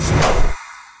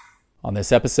On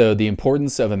this episode, the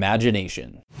importance of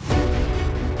imagination.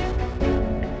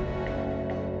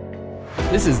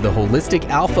 This is the Holistic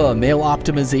Alpha Male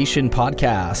Optimization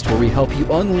Podcast, where we help you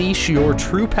unleash your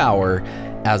true power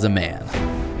as a man.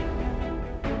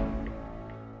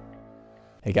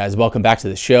 Hey guys, welcome back to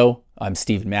the show. I'm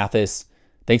Stephen Mathis.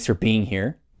 Thanks for being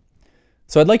here.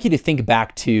 So I'd like you to think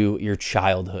back to your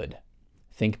childhood.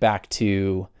 Think back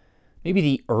to maybe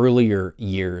the earlier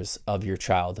years of your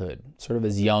childhood, sort of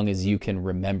as young as you can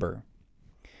remember.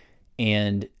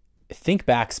 And think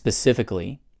back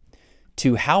specifically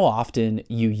to how often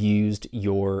you used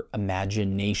your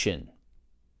imagination.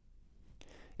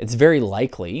 It's very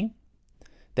likely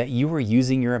that you were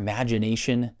using your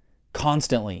imagination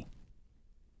constantly.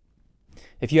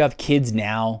 If you have kids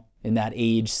now in that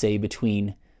age, say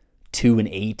between 2 and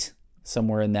 8,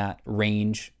 somewhere in that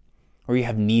range, or you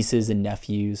have nieces and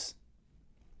nephews,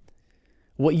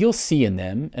 what you'll see in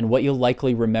them and what you'll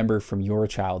likely remember from your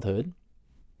childhood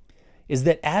is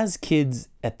that as kids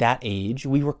at that age,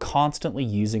 we were constantly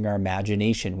using our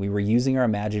imagination. We were using our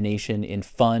imagination in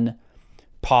fun,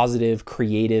 positive,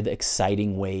 creative,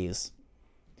 exciting ways.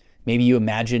 Maybe you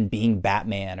imagined being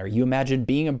Batman, or you imagined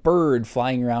being a bird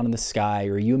flying around in the sky,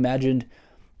 or you imagined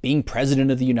being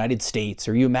president of the United States,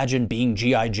 or you imagined being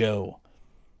G.I. Joe.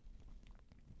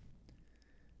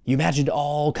 You imagined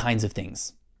all kinds of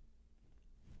things.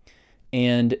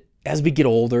 And as we get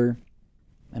older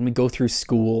and we go through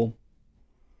school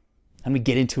and we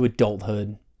get into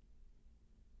adulthood,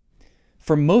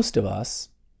 for most of us,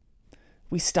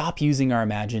 we stop using our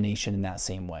imagination in that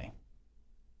same way.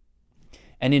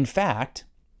 And in fact,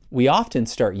 we often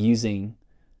start using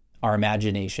our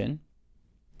imagination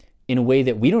in a way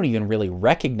that we don't even really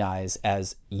recognize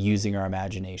as using our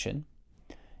imagination,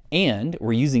 and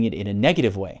we're using it in a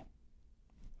negative way.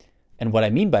 And what I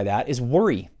mean by that is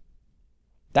worry.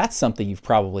 That's something you've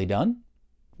probably done,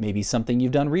 maybe something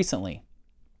you've done recently.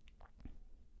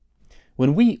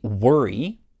 When we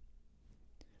worry,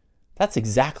 that's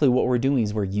exactly what we're doing,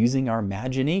 is we're using our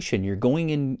imagination. You're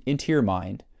going into your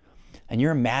mind and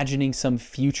you're imagining some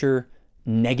future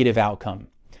negative outcome.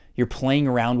 You're playing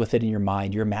around with it in your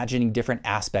mind. You're imagining different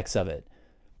aspects of it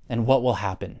and what will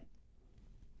happen.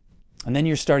 And then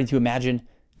you're starting to imagine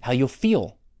how you'll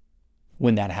feel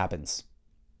when that happens.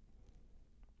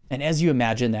 And as you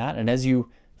imagine that, and as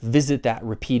you visit that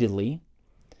repeatedly,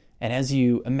 and as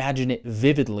you imagine it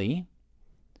vividly,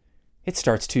 it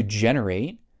starts to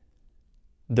generate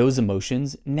those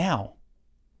emotions now.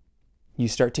 You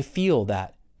start to feel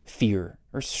that fear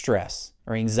or stress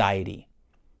or anxiety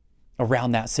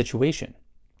around that situation.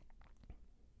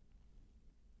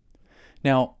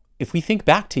 Now, if we think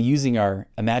back to using our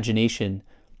imagination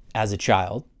as a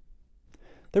child,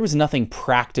 there was nothing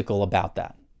practical about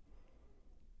that.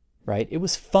 Right? It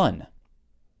was fun.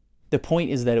 The point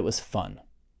is that it was fun.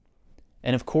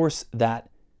 And of course,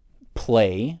 that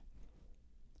play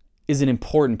is an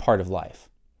important part of life.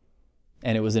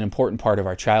 And it was an important part of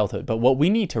our childhood. But what we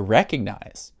need to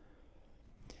recognize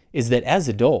is that as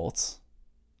adults,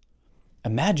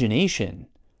 imagination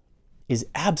is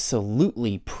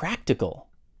absolutely practical.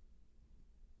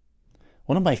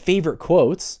 One of my favorite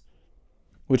quotes,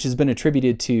 which has been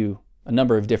attributed to a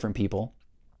number of different people,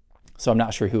 so I'm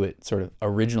not sure who it sort of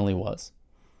originally was,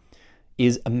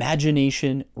 is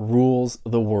imagination rules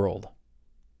the world.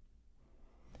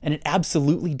 And it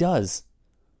absolutely does.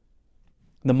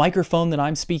 The microphone that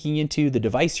I'm speaking into, the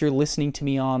device you're listening to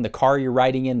me on, the car you're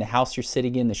riding in, the house you're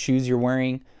sitting in, the shoes you're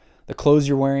wearing, the clothes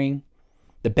you're wearing,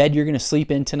 the bed you're going to sleep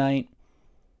in tonight,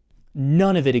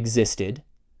 none of it existed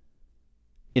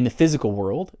in the physical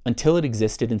world until it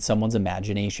existed in someone's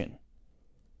imagination.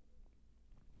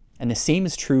 And the same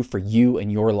is true for you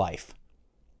and your life.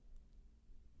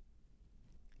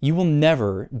 You will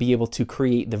never be able to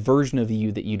create the version of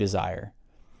you that you desire.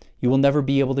 You will never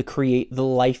be able to create the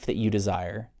life that you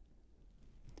desire.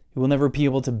 You will never be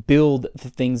able to build the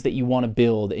things that you want to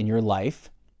build in your life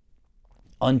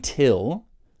until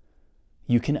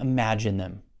you can imagine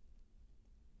them.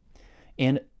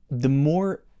 And the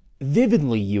more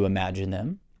vividly you imagine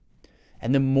them,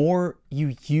 and the more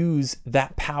you use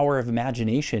that power of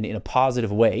imagination in a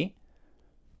positive way,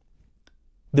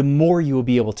 the more you will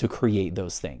be able to create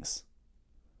those things.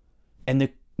 And the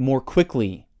more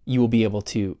quickly you will be able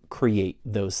to create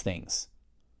those things.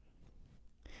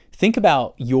 Think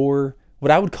about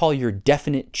what I would call your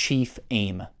definite chief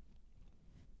aim,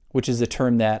 which is a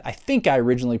term that I think I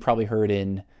originally probably heard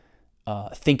in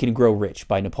Think and Grow Rich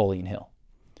by Napoleon Hill.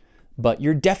 But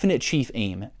your definite chief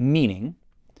aim, meaning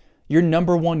your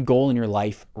number one goal in your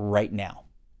life right now.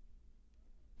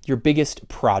 Your biggest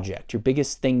project, your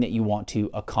biggest thing that you want to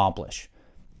accomplish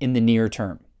in the near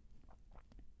term.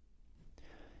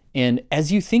 And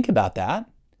as you think about that,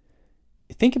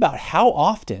 think about how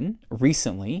often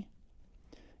recently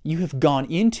you have gone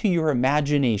into your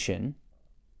imagination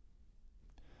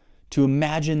to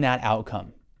imagine that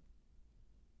outcome.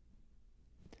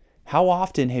 How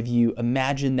often have you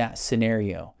imagined that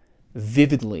scenario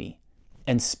vividly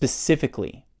and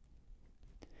specifically?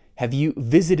 Have you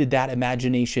visited that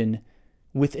imagination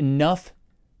with enough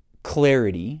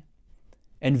clarity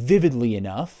and vividly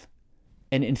enough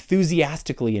and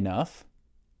enthusiastically enough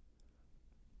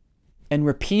and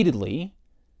repeatedly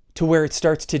to where it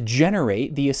starts to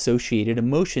generate the associated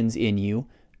emotions in you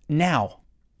now?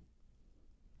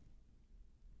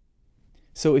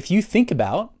 So if you think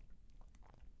about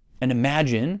and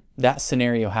imagine that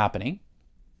scenario happening,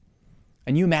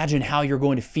 and you imagine how you're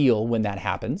going to feel when that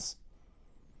happens,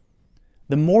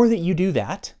 the more that you do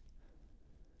that,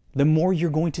 the more you're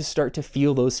going to start to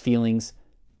feel those feelings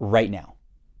right now.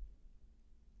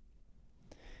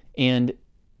 And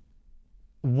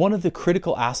one of the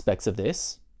critical aspects of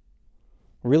this,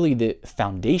 really the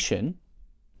foundation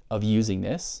of using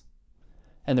this,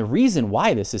 and the reason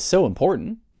why this is so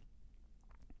important,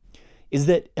 is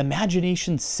that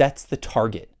imagination sets the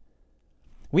target.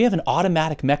 We have an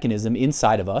automatic mechanism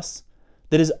inside of us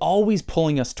that is always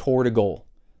pulling us toward a goal.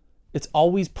 It's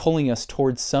always pulling us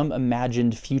towards some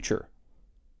imagined future.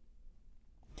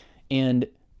 And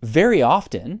very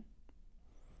often,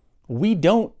 we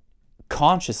don't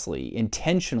consciously,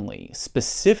 intentionally,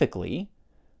 specifically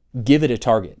give it a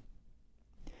target.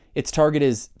 Its target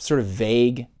is sort of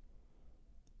vague,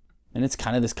 and it's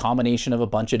kind of this combination of a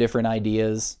bunch of different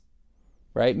ideas,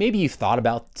 right? Maybe you've thought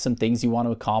about some things you want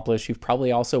to accomplish. You've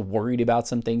probably also worried about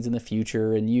some things in the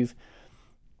future, and you've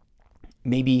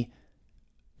maybe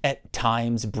at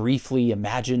times briefly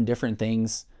imagined different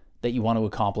things that you want to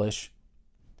accomplish.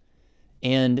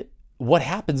 And what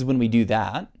happens when we do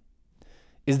that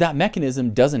is that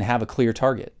mechanism doesn't have a clear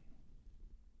target.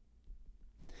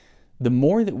 The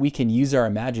more that we can use our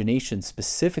imagination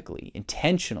specifically,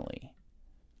 intentionally,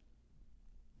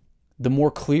 the more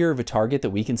clear of a target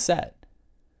that we can set.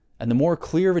 And the more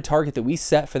clear of a target that we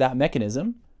set for that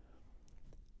mechanism,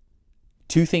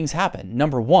 two things happen.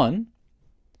 Number one,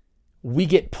 we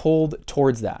get pulled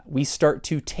towards that. We start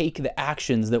to take the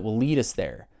actions that will lead us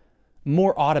there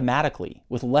more automatically,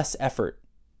 with less effort.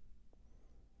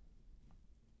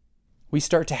 We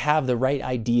start to have the right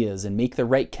ideas and make the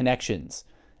right connections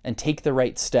and take the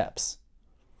right steps.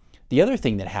 The other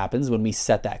thing that happens when we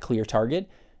set that clear target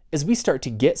is we start to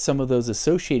get some of those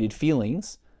associated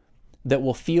feelings that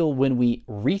we'll feel when we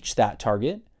reach that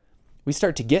target. We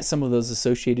start to get some of those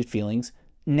associated feelings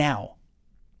now.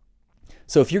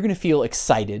 So if you're going to feel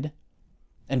excited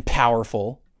and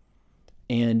powerful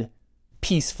and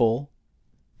peaceful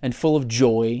and full of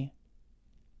joy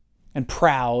and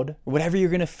proud, or whatever you're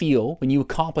going to feel when you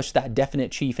accomplish that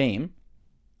definite chief aim,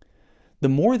 the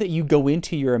more that you go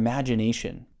into your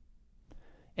imagination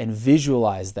and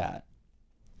visualize that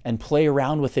and play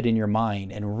around with it in your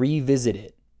mind and revisit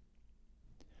it,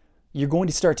 you're going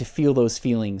to start to feel those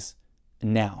feelings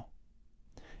now.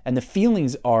 And the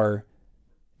feelings are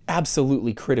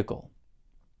absolutely critical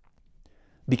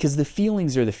because the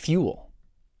feelings are the fuel.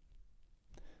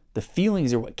 The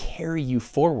feelings are what carry you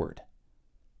forward.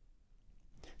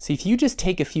 See, if you just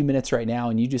take a few minutes right now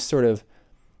and you just sort of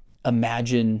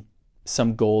imagine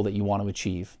some goal that you want to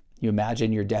achieve, you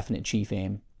imagine your definite chief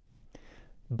aim,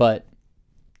 but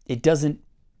it doesn't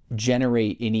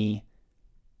generate any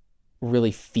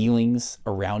really feelings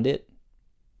around it,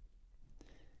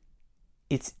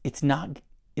 it's not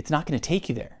going to take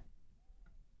you there.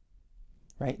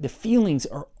 Right? The feelings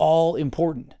are all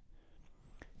important.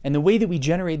 And the way that we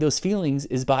generate those feelings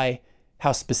is by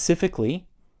how specifically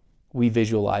we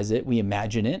visualize it, we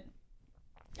imagine it,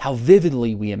 how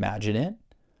vividly we imagine it,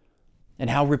 and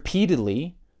how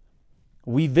repeatedly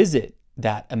we visit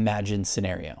that imagined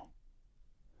scenario.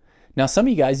 Now, some of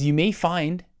you guys, you may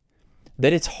find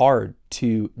that it's hard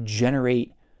to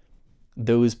generate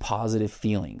those positive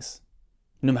feelings,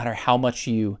 no matter how much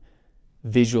you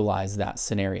visualize that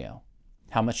scenario,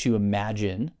 how much you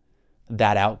imagine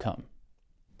that outcome.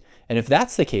 And if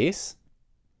that's the case,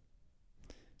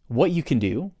 what you can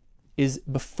do is,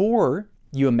 before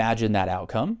you imagine that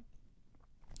outcome,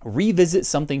 revisit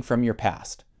something from your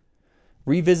past.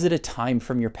 Revisit a time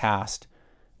from your past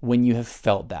when you have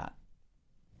felt that.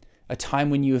 A time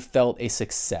when you have felt a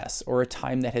success, or a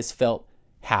time that has felt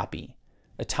happy,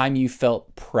 a time you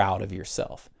felt proud of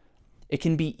yourself. It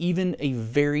can be even a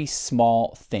very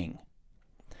small thing.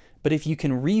 But if you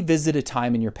can revisit a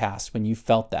time in your past when you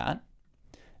felt that,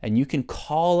 and you can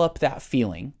call up that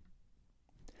feeling,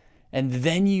 And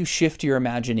then you shift your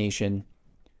imagination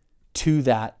to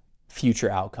that future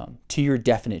outcome, to your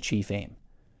definite chief aim.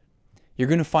 You're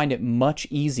going to find it much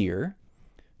easier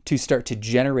to start to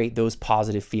generate those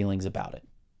positive feelings about it.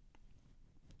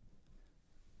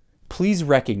 Please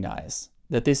recognize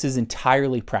that this is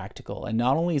entirely practical. And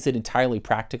not only is it entirely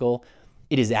practical,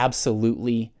 it is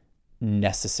absolutely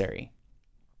necessary.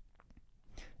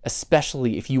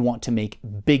 Especially if you want to make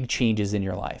big changes in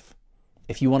your life.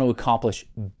 If you want to accomplish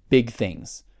big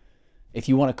things. If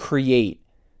you want to create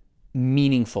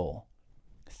meaningful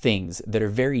things that are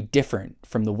very different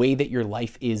from the way that your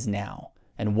life is now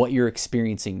and what you're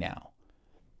experiencing now.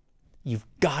 You've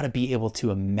got to be able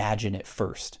to imagine it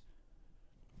first.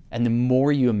 And the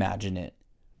more you imagine it,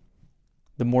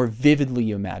 the more vividly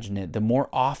you imagine it, the more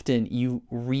often you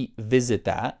revisit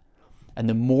that, and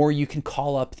the more you can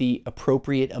call up the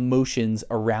appropriate emotions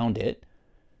around it,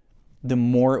 the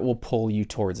more it will pull you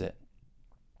towards it.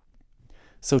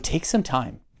 So take some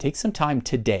time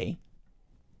today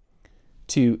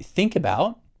to think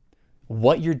about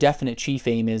what your definite chief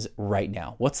aim is right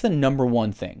now. What's the number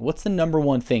one thing? What's the number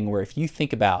one thing where if you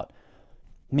think about,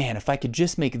 man, if I could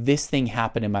just make this thing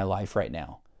happen in my life right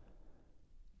now,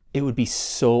 it would be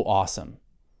so awesome.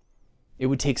 It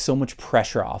would take so much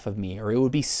pressure off of me, or it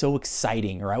would be so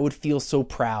exciting, or I would feel so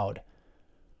proud.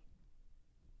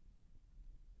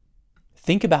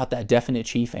 Think about that definite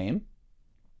chief aim,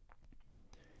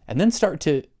 and then start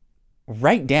to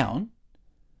write down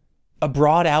a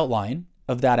broad outline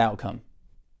of that outcome.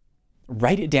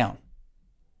 Write it down.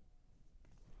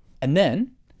 And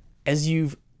then, as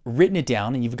you've written it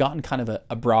down and you've gotten kind of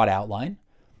a broad outline,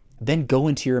 then go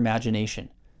into your imagination.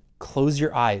 Close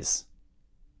your eyes.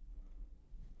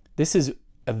 This is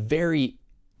a very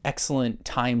excellent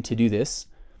time to do this,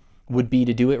 would be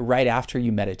to do it right after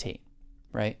you meditate,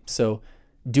 right? So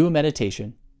do a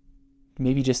meditation,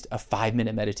 maybe just a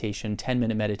 5-minute meditation,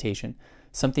 10-minute meditation,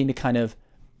 something to kind of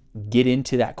get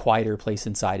into that quieter place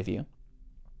inside of you.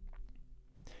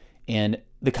 And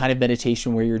the kind of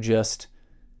meditation where you're just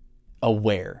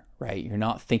aware, right? You're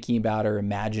not thinking about or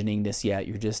imagining this yet.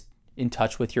 You're just in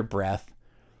touch with your breath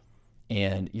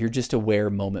and you're just aware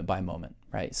moment by moment,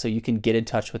 right? So you can get in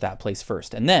touch with that place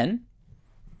first and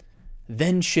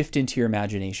then shift into your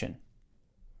imagination.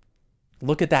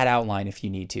 Look at that outline if you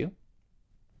need to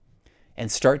and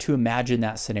start to imagine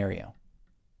that scenario.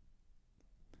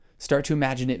 Start to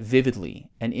imagine it vividly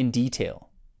and in detail.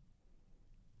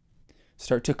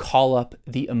 Start to call up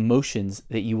the emotions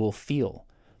that you will feel.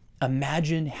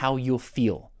 Imagine how you'll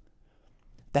feel.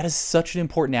 That is such an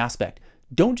important aspect.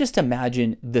 Don't just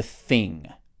imagine the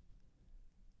thing,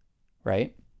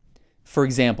 right? For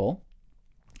example,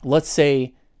 let's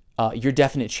say your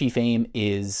definite chief aim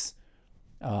is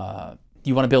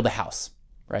you want to build a house,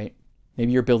 right?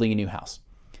 Maybe you're building a new house.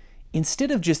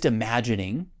 Instead of just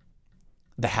imagining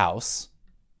the house,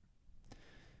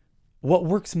 what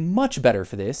works much better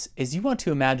for this is you want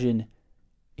to imagine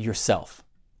yourself,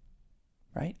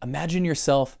 right? Imagine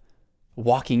yourself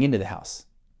walking into the house.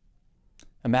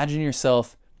 Imagine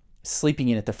yourself sleeping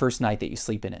in it the first night that you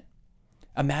sleep in it.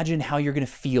 Imagine how you're going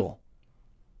to feel.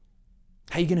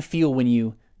 How you're going to feel when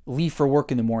you leave for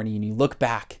work in the morning and you look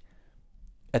back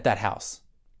at that house.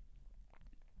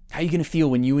 How are you going to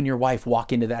feel when you and your wife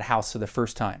walk into that house for the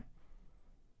first time?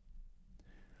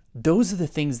 Those are the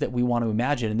things that we want to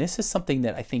imagine. And this is something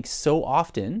that I think so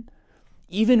often,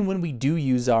 even when we do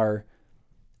use our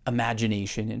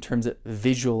imagination in terms of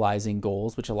visualizing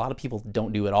goals, which a lot of people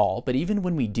don't do at all, but even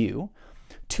when we do,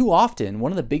 too often,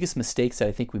 one of the biggest mistakes that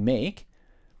I think we make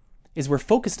is we're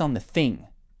focused on the thing.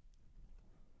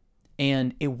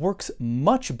 And it works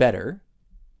much better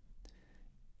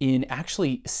in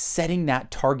actually setting that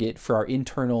target for our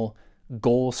internal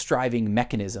goal striving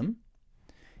mechanism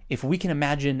if we can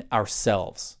imagine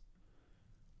ourselves.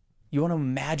 You want to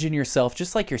imagine yourself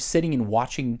just like you're sitting and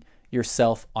watching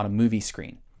yourself on a movie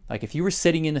screen. Like if you were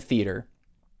sitting in the theater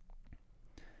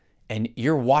and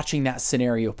you're watching that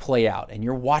scenario play out and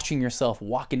you're watching yourself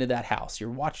walk into that house, you're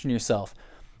watching yourself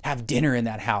have dinner in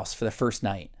that house for the first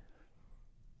night.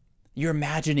 You're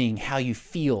imagining how you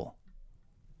feel.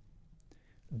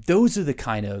 Those are the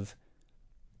kind of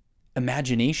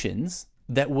imaginations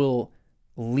that will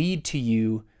lead to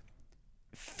you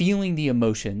feeling the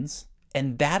emotions,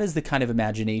 and that is the kind of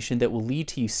imagination that will lead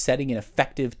to you setting an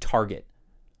effective target.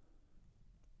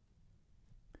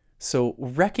 So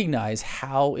recognize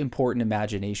how important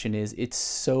imagination is. It's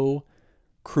so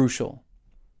crucial.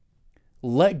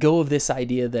 Let go of this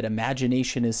idea that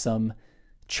imagination is some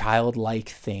childlike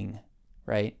thing,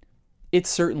 right? It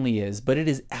certainly is, but it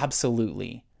is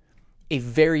absolutely a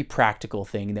very practical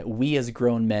thing that we as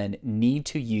grown men need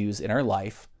to use in our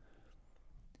life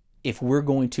if we're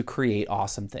going to create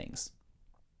awesome things.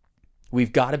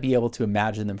 We've got to be able to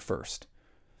imagine them first,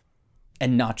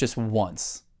 and not just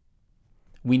once.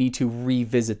 We need to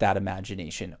revisit that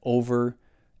imagination over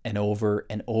and over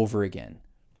and over again.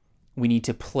 We need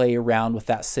to play around with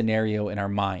that scenario in our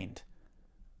mind.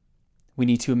 We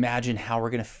need to imagine how we're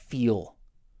going to feel.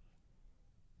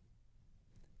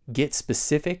 Get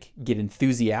specific, get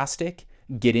enthusiastic,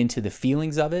 get into the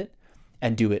feelings of it,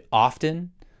 and do it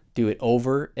often. Do it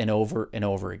over and over and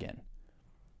over again.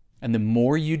 And the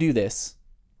more you do this,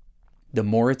 the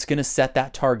more it's going to set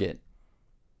that target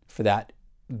for that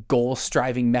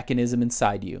goal-striving mechanism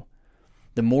inside you.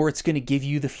 The more it's going to give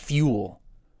you the fuel,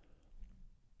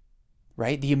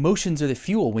 right? The emotions are the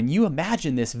fuel. When you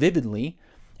imagine this vividly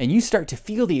and you start to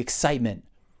feel the excitement,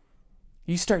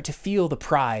 you start to feel the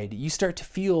pride, you start to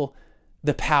feel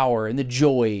the power and the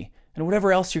joy and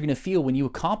whatever else you're going to feel when you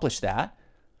accomplish that,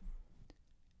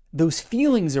 those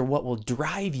feelings are what will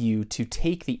drive you to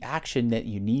take the action that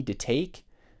you need to take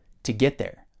to get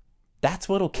there. That's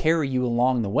what will carry you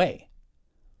along the way.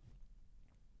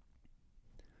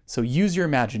 So use your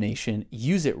imagination,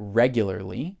 use it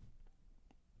regularly.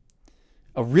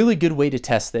 A really good way to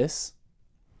test this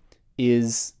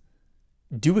is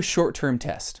do a short-term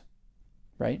test,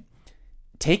 right?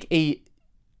 Take a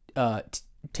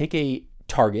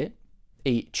target,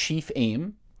 a chief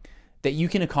aim that you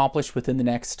can accomplish within the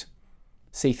next,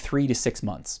 say, 3 to 6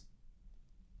 months.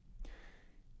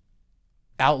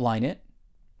 Outline it,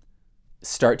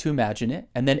 start to imagine it,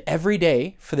 and then every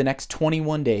day for the next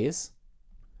 21 days,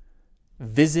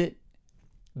 visit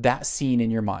that scene in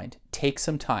your mind. Take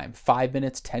some time, 5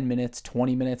 minutes, 10 minutes,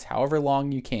 20 minutes, however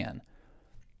long you can,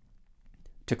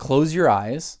 to close your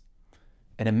eyes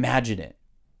and imagine it.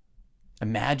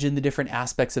 Imagine the different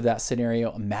aspects of that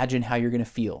scenario. Imagine how you're going to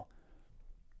feel.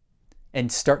 And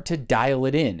start to dial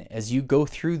it in as you go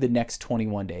through the next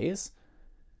 21 days.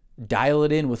 Dial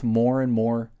it in with more and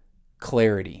more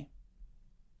clarity.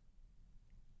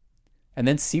 And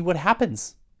then see what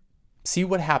happens. See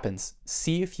what happens.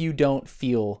 See if you don't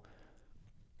feel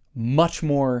much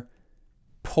more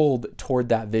pulled toward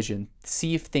that vision.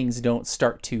 See if things don't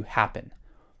start to happen.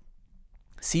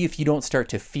 See if you don't start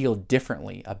to feel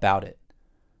differently about it.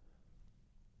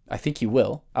 I think you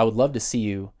will. I would love to see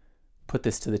you put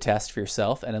this to the test for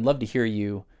yourself, and I'd love to hear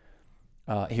you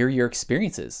hear your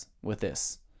experiences with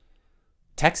this.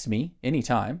 Text me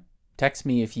anytime. Text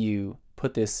me if you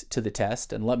put this to the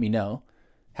test and let me know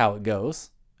how it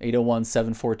goes.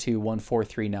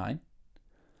 801-742-1439.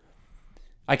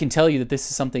 I can tell you that this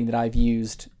is something that I've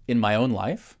used in my own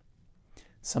life,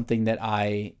 something that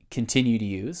I continue to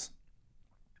use,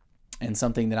 and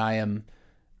something that I am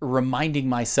reminding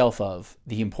myself of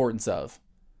the importance of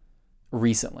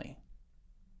recently.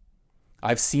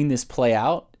 I've seen this play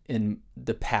out in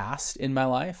the past in my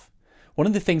life. One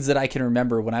of the things that I can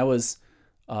remember when I was,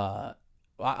 I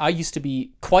used to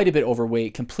be quite a bit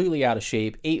overweight, completely out of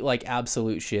shape, ate like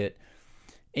absolute shit.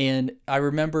 And I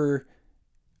remember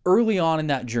early on in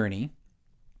that journey,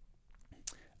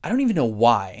 I don't even know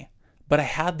why, but I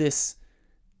had this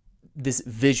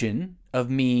vision of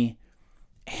me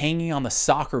hanging on the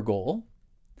soccer goal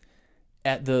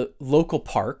at the local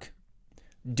park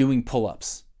doing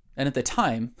pull-ups. And at the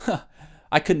time,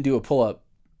 I couldn't do a pull-up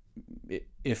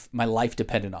if my life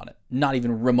depended on it. Not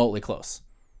even remotely close.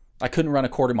 I couldn't run a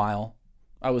quarter mile.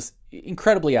 I was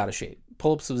incredibly out of shape.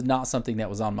 Pull-ups was not something that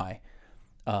was on my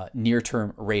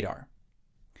near-term radar.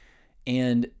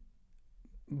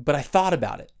 But I thought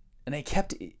about it, and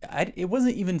it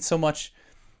wasn't even so much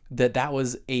that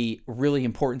was a really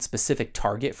important specific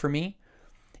target for me.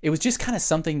 It was just kind of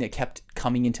something that kept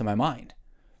coming into my mind.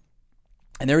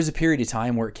 And there was a period of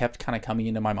time where it kept kind of coming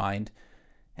into my mind,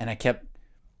 and I kept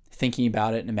thinking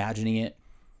about it and imagining it.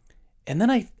 And then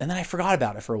I forgot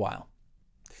about it for a while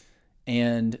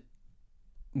and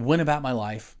went about my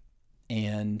life,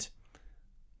 and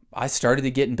I started to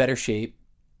get in better shape,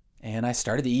 and I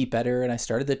started to eat better, and I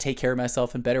started to take care of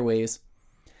myself in better ways.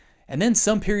 And then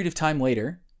some period of time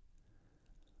later,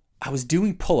 I was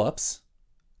doing pull-ups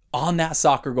on that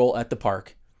soccer goal at the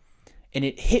park, and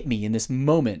it hit me in this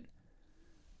moment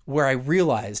where I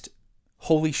realized,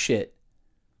 holy shit,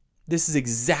 this is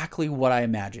exactly what I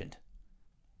imagined.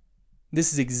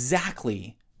 This is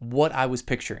exactly what I was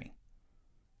picturing.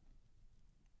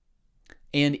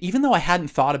 And even though I hadn't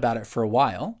thought about it for a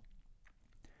while,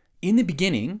 in the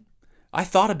beginning, I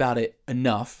thought about it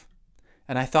enough,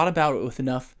 and I thought about it with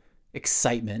enough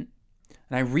excitement,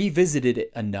 and I revisited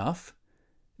it enough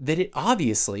that it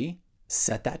obviously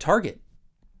set that target.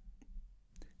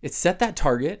 It set that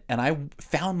target, and I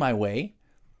found my way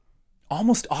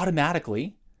almost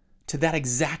automatically to that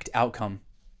exact outcome.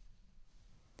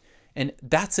 And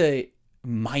that's a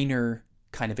minor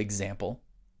kind of example,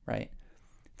 right?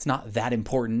 It's not that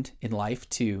important in life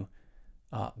to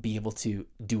be able to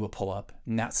do a pull-up.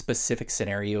 And that specific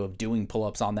scenario of doing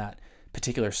pull-ups on that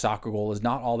particular soccer goal is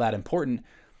not all that important,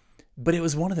 but it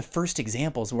was one of the first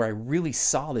examples where I really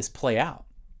saw this play out.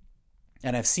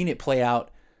 And I've seen it play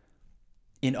out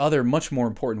in other much more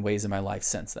important ways in my life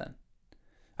since then.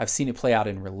 I've seen it play out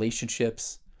in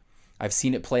relationships. I've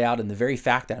seen it play out in the very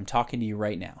fact that I'm talking to you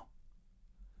right now.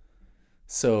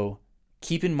 So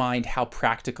keep in mind how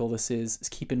practical this is.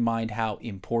 Keep in mind how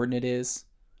important it is.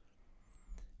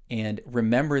 And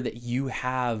remember that you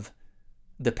have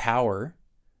the power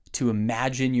to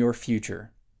imagine your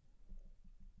future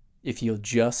if you'll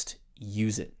just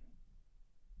use it.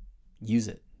 Use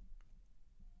it.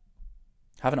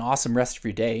 Have an awesome rest of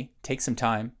your day. Take some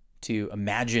time to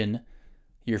imagine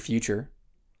your future,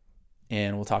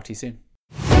 and we'll talk to you soon.